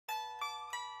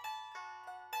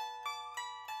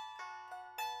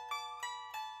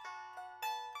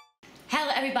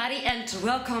everybody and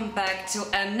welcome back to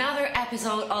another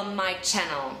episode on my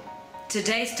channel.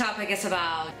 Today's topic is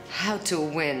about how to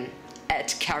win at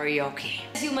karaoke.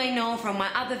 As you may know from my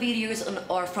other videos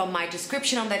or from my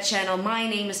description on that channel, my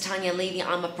name is Tania.Levy.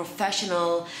 I'm a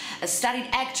professional, a studied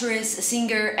actress, a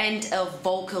singer and a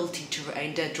vocal teacher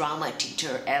and a drama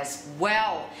teacher as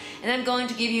well. And I'm going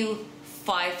to give you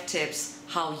 5 tips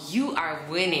how you are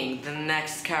winning the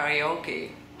next karaoke.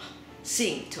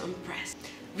 Sing to impress.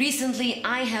 Recently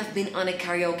I have been on a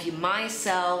karaoke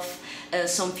myself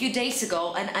some few days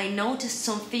ago, and I noticed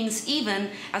some things even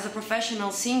as a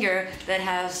professional singer that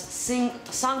has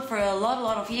sung for a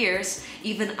lot of years.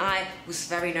 Even I was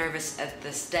very nervous at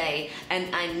this day,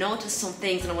 and I noticed some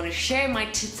things and I want to share my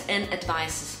tips and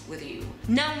advices with you.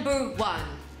 Number 1.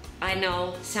 I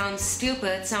know, sounds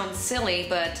stupid, sounds silly,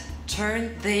 but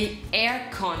turn the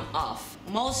aircon off.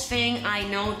 Most thing I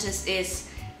noticed is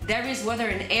there is whether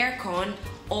an aircon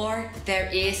or there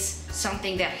is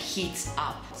something that heats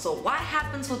up. So what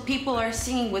happens when people are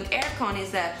singing with aircon is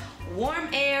that warm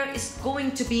air is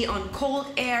going to be on cold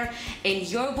air and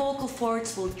your vocal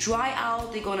cords will dry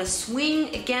out. They're gonna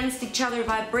swing against each other,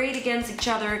 vibrate against each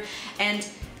other, and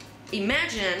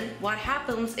imagine what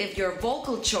happens if your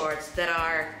vocal cords that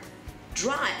are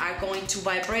dry are going to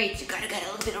vibrate. You gotta get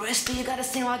a little bit risky, you gotta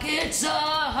sing like it's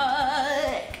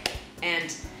hot.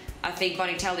 And I think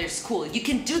Bonnie Tyler's cool. You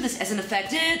can do this as an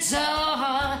effect, it's so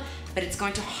hot, but it's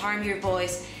going to harm your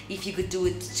voice if you could do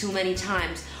it too many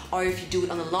times, or if you do it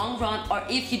on the long run, or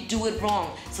if you do it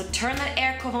wrong. So turn that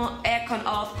aircon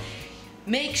off.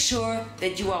 Make sure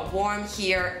that you are warm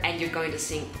here and you're going to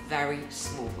sing very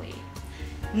smoothly.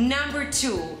 Number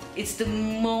 2, it's the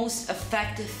most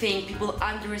effective thing. People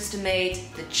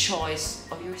underestimate the choice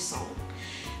of your song.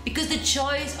 Because the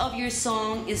choice of your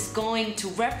song is going to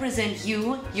represent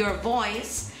you, your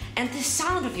voice, and the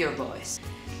sound of your voice.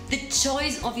 The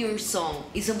choice of your song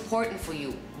is important for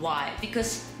you. Why?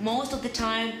 Because most of the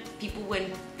time, people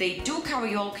when they do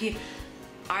karaoke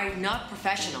are not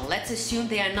professional. Let's assume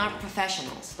they are not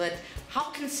professionals. But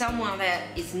how can someone that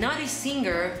is not a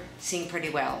singer sing pretty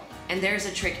well? And there's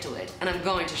a trick to it, and I'm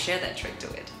going to share that trick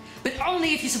to it. But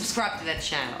only if you subscribe to that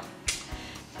channel.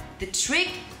 The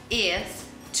trick is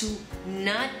to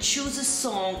not choose a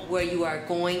song where you are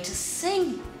going to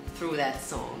sing through that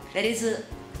song. That is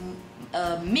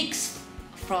a mix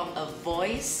from a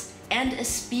voice and a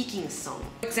speaking song.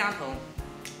 For example,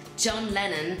 John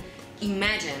Lennon,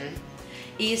 Imagine,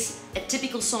 is a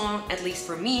typical song, at least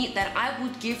for me, that I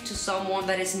would give to someone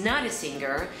that is not a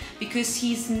singer, because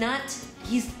he's not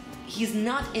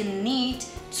in need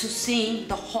to sing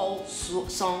the whole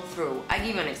song through. I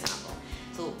give you an example.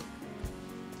 So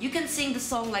you can sing the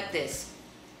song like this.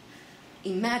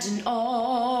 Imagine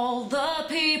all the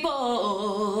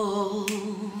people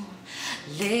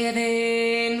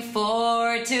living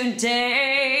for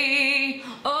today.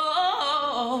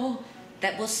 Oh,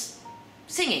 that was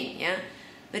singing, yeah?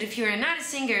 But if you're not a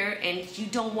singer and you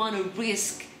don't want to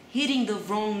risk hitting the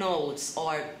wrong notes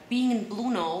or being in blue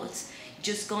notes, you're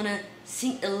just gonna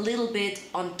sing a little bit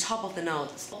on top of the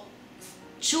notes.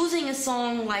 Choosing a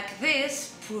song like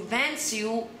this prevents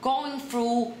you going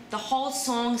through the whole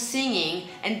song singing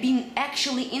and being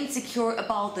actually insecure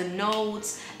about the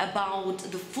notes, about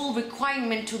the full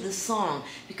requirement to the song.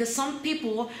 Because some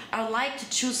people are like to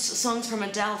choose songs from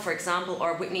Adele, for example,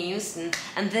 or Whitney Houston,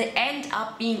 and they end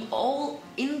up being all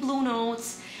in blue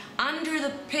notes, under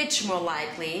the pitch more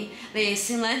likely. They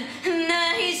sing like,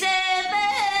 yeah,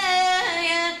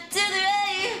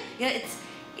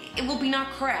 it will be not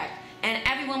correct. And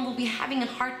everyone will be having a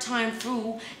hard time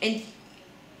through. And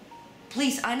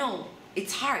please, I know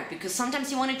it's hard because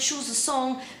sometimes you want to choose a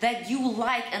song that you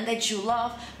like and that you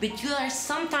love, but you are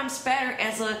sometimes better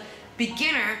as a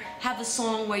beginner have a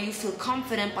song where you feel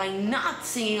confident by not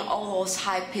singing all those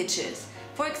high pitches.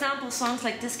 For example, songs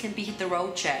like this can be Hit the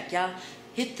Road Jack, yeah?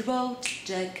 Hit the road,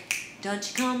 Jack, don't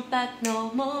you come back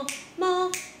no more,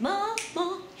 more, more,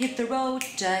 more. Hit the road,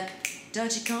 Jack,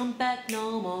 don't you come back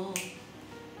no more.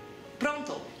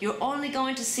 Pronto, you're only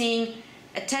going to sing,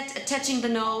 attaching the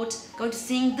note, going to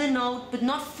sing the note, but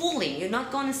not fully. You're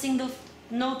not going to sing the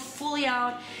note fully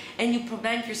out, and you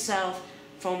prevent yourself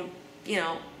from,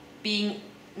 being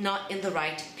not in the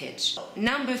right pitch.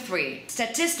 Number 3,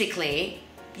 statistically,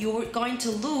 you're going to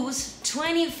lose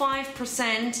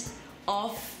 25%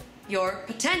 of your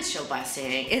potential by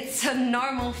singing. It's a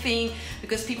normal thing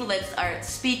because people that are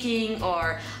speaking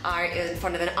or are in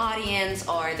front of an audience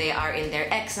or they are in their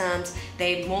exams,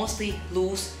 they mostly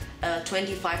lose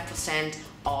 25%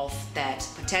 of that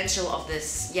potential of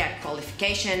this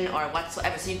qualification or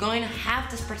whatsoever. So you're going to have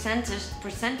this percentage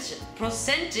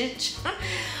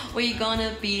where you're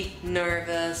gonna be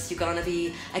nervous, you're gonna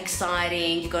be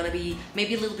exciting, you're gonna be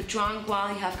maybe a little bit drunk while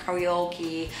you have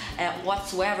karaoke,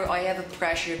 whatsoever, or you have a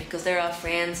pressure because there are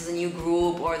friends in a new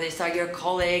group, or they are your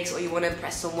colleagues, or you want to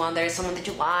impress someone, there is someone that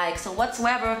you like, so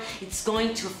whatsoever, it's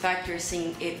going to affect your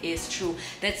singing. It is true.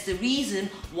 That's the reason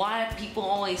why people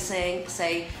always say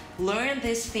learn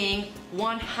this thing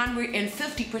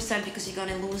 150% because you're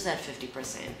gonna lose that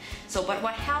 50%. So, but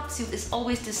what helps you is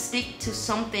always to stick to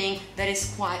something that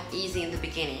is quite easy in the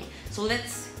beginning. So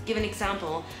let's give an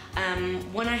example.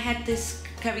 When I had this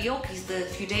karaoke a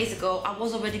few days ago, I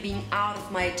was already being out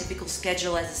of my typical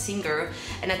schedule as a singer,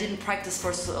 and I didn't practice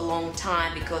for so a long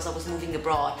time because I was moving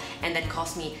abroad, and that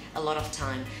cost me a lot of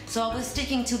time. So I was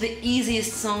sticking to the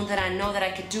easiest song that I know that I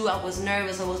could do. I was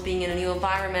nervous, I was being in a new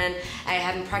environment, I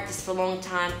hadn't practiced for a long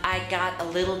time. I got a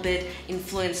little bit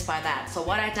influenced by that. So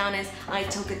what I done is I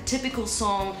took a typical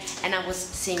song and I was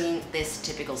singing this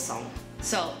typical song.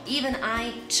 So even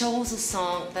I chose a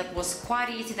song that was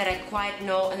quite easy, that I quite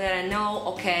know, and that I know,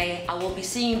 okay, I will be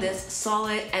singing this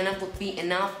solid and it would be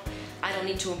enough. I don't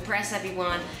need to impress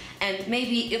everyone. And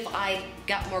maybe if I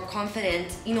got more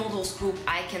confident in all those groups,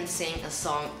 I can sing a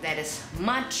song that is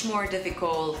much more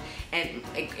difficult and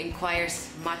it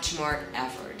requires much more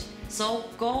effort. So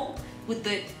go with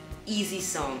the easy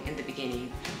song in the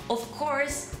beginning. Of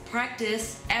course,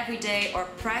 practice every day, or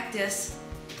practice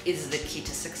is the key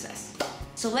to success.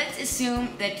 So let's assume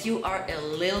that you are a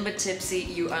little bit tipsy,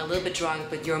 you are a little bit drunk,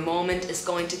 but your moment is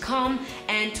going to come,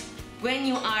 and when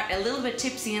you are a little bit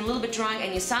tipsy and a little bit drunk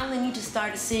and you suddenly need to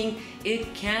start to sing,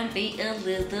 it can be a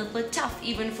little bit tough,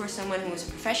 even for someone who is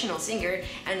a professional singer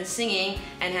and is singing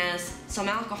and has some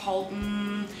alcohol.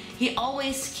 He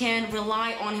always can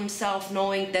rely on himself,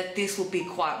 knowing that this will be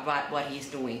quite right what he's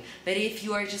doing. But if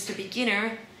you are just a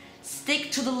beginner,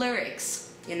 stick to the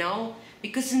lyrics, you know?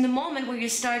 Because in the moment where you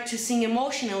start to sing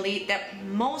emotionally, that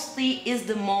mostly is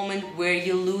the moment where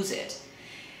you lose it.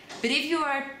 But if you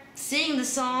are singing the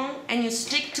song and you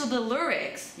stick to the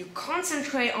lyrics, you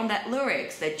concentrate on that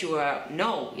lyrics that you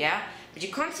know, yeah? But you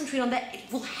concentrate on that, it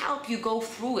will help you go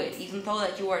through it, even though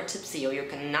that you are tipsy or you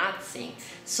cannot sing.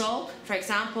 So, for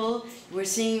example, we're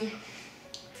singing,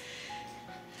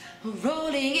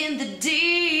 rolling in the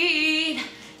deep,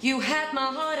 you had my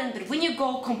heart, and but when you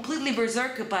go completely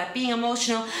berserker by being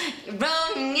emotional,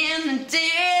 rolling in the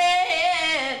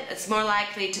deep, it's more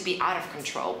likely to be out of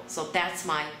control. So that's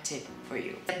my tip for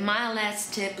you. My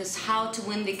last tip is how to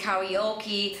win the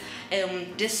karaoke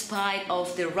despite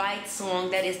of the right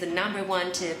song. That is the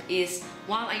 #1 tip, is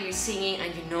while you're singing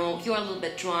and you know you're a little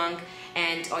bit drunk,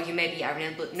 or you maybe are a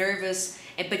little bit nervous,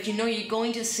 but you know you're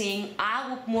going to sing, I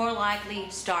would more likely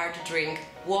start to drink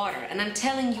water. And I'm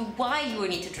telling you why you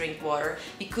need to drink water,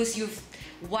 because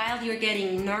while you're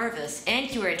getting nervous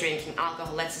and you are drinking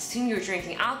alcohol, let's assume you're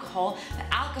drinking alcohol,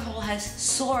 the alcohol has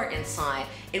sour inside.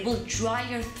 It will dry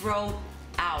your throat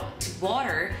out.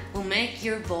 Water will make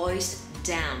your voice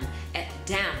damp.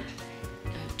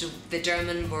 The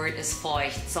German word is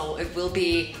feucht, so it will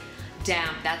be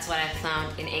damp. That's what I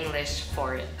found in English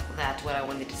for that, what I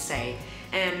wanted to say.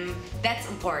 That's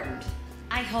important.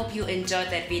 I hope you enjoyed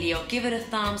that video. Give it a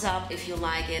thumbs up if you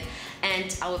like it,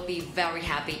 and I would be very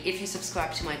happy if you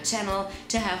subscribe to my channel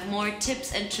to have more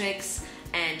tips and tricks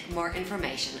and more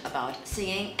information about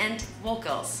singing and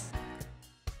vocals.